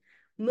messy.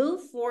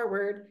 Move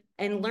forward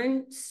and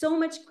learn so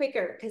much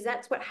quicker, because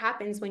that's what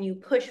happens when you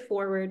push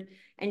forward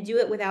and do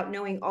it without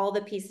knowing all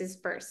the pieces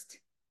first.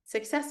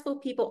 Successful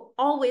people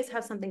always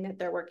have something that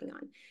they're working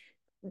on.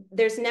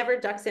 There's never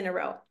ducks in a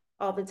row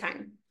all the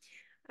time.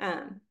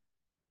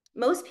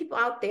 Most people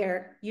out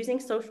there using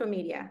social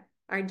media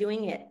are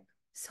doing it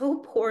so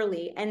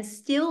poorly and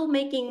still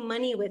making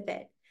money with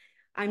it.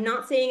 I'm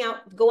not saying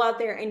go out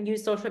there and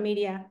use social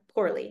media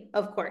poorly,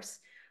 of course,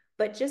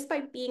 but just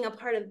by being a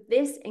part of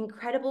this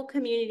incredible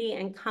community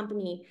and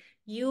company,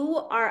 you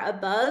are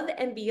above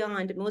and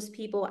beyond most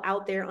people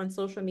out there on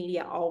social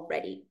media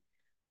already,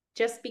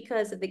 just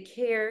because of the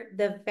care,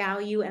 the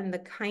value, and the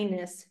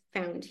kindness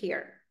found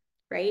here,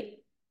 right?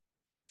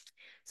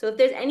 So if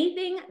there's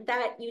anything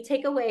that you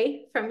take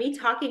away from me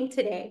talking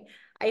today,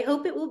 I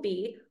hope it will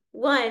be,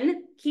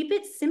 1, keep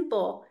it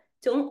simple.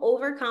 Don't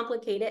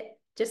overcomplicate it.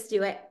 Just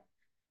do it.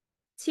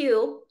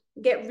 2,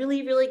 get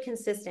really, really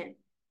consistent.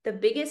 The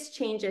biggest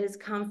changes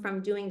come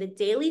from doing the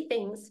daily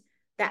things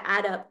that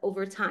add up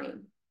over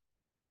time.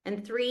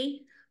 And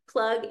 3,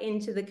 plug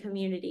into the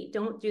community.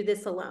 Don't do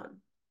this alone.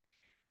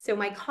 So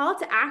my call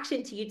to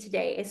action to you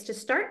today is to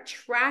start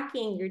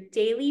tracking your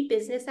daily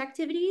business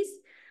activities.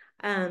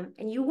 And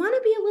you want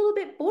to be a little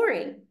bit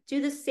boring.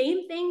 Do the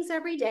same things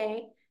every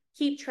day.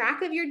 Keep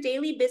track of your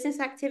daily business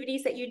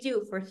activities that you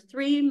do for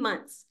 3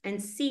 months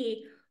and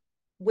see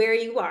where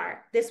you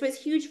are. This was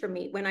huge for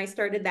me when I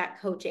started that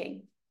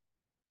coaching.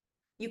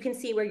 You can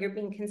see where you're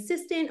being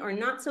consistent or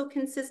not so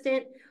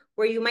consistent,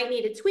 where you might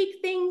need to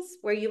tweak things,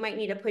 where you might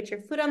need to put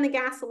your foot on the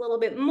gas a little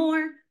bit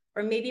more,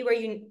 or maybe where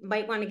you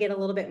might want to get a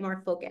little bit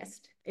more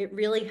focused. It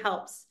really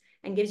helps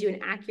and gives you an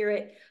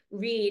accurate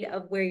read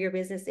of where your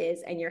business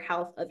is and your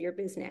health of your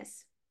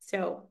business.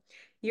 So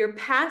your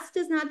past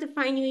does not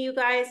define you, you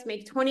guys.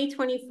 Make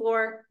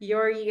 2024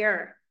 your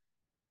year.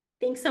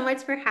 Thanks so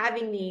much for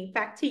having me.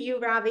 Back to you,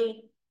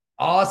 Robbie.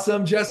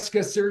 Awesome,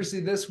 Jessica.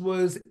 Seriously, this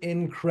was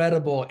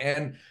incredible.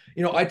 And,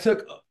 I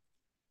took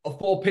a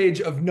full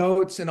page of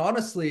notes, and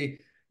honestly,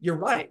 you're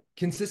right.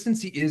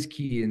 Consistency is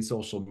key in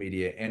social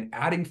media, and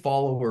adding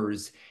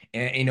followers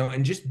and,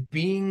 and just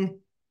being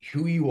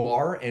who you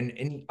are.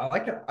 And I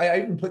like it. I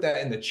even put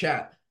that in the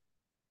chat.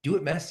 do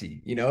it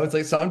messy. It's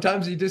like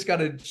sometimes you just got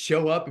to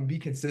show up and be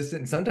consistent,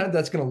 and sometimes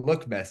that's going to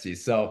look messy.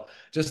 So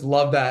just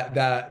love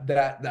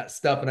that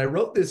stuff. And I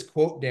wrote this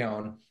quote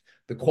down: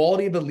 the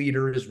quality of a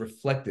leader is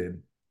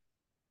reflected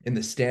in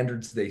the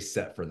standards they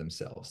set for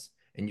themselves.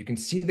 And you can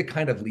see the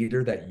kind of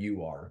leader that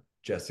you are,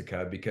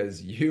 Jessica,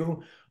 because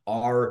you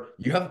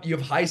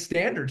have high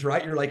standards,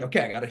 right? You're like,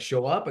 okay, I got to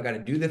show up, I got to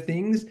do the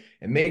things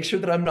and make sure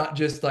that I'm not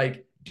just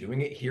like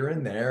doing it here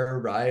and there,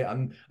 right?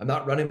 I'm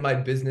not running my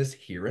business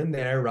here and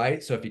there,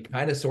 right? So if you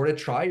kind of sort of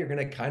try, you're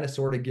going to kind of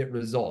sort of get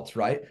results,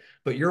 right?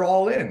 But you're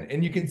all in,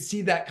 and you can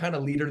see that kind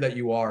of leader that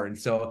you are. And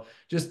so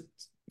just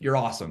you're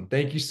awesome.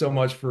 Thank you so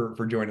much for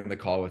joining the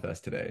call with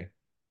us today.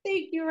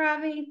 Thank you,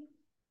 Robbie.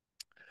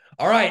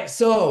 All right,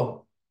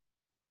 so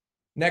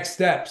next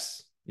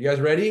steps. You guys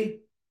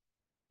ready?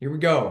 Here we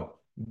go.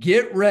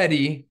 Get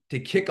ready to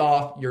kick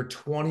off your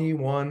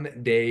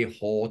 21-day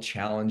whole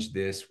challenge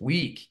this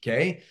week,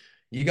 okay?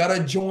 You got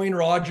to join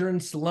Roger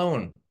and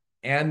Sloan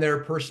and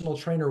their personal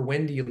trainer,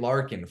 Wendy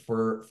Larkin,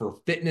 for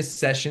fitness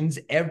sessions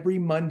every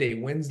Monday,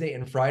 Wednesday,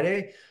 and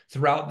Friday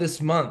throughout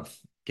this month,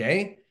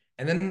 okay?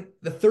 And then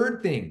the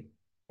third thing,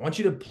 I want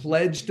you to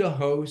pledge to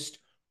host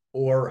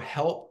or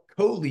help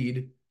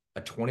co-lead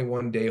a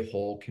 21-day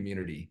whole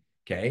community,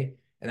 okay?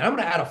 And I'm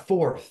going to add a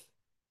fourth.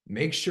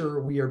 Make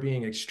sure we are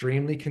being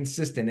extremely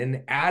consistent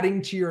and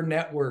adding to your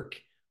network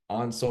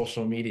on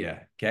social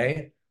media,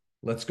 okay?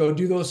 Let's go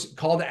do those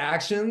call to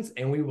actions,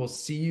 and we will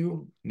see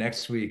you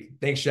next week.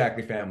 Thanks,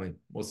 Shackley family.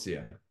 We'll see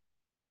you.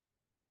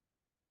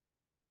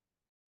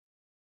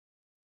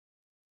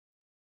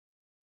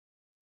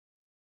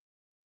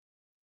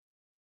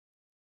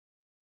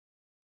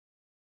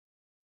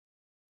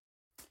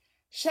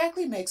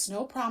 Shackley makes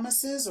no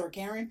promises or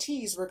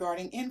guarantees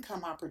regarding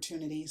income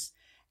opportunities,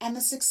 and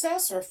the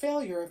success or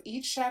failure of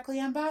each Shackley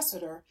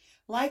ambassador,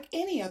 like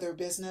any other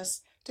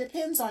business,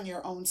 depends on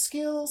your own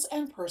skills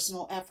and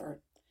personal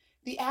effort.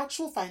 The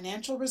actual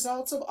financial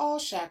results of all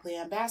Shackley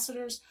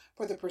ambassadors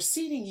for the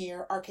preceding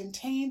year are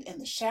contained in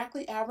the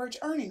Shackley Average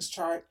Earnings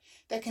Chart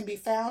that can be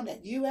found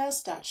at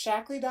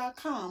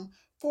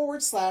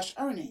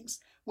us.shackley.com/earnings,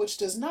 which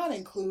does not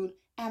include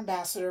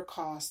ambassador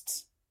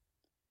costs.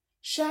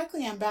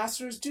 Shackley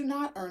ambassadors do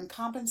not earn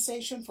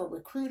compensation for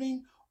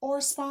recruiting or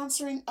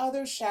sponsoring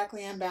other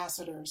Shackley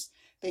ambassadors.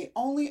 They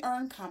only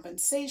earn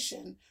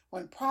compensation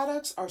when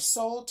products are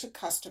sold to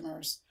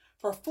customers.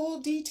 For full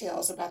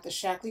details about the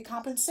Shackley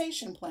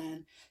compensation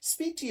plan,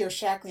 speak to your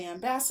Shackley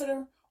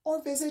ambassador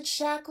or visit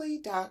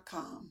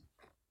shackley.com.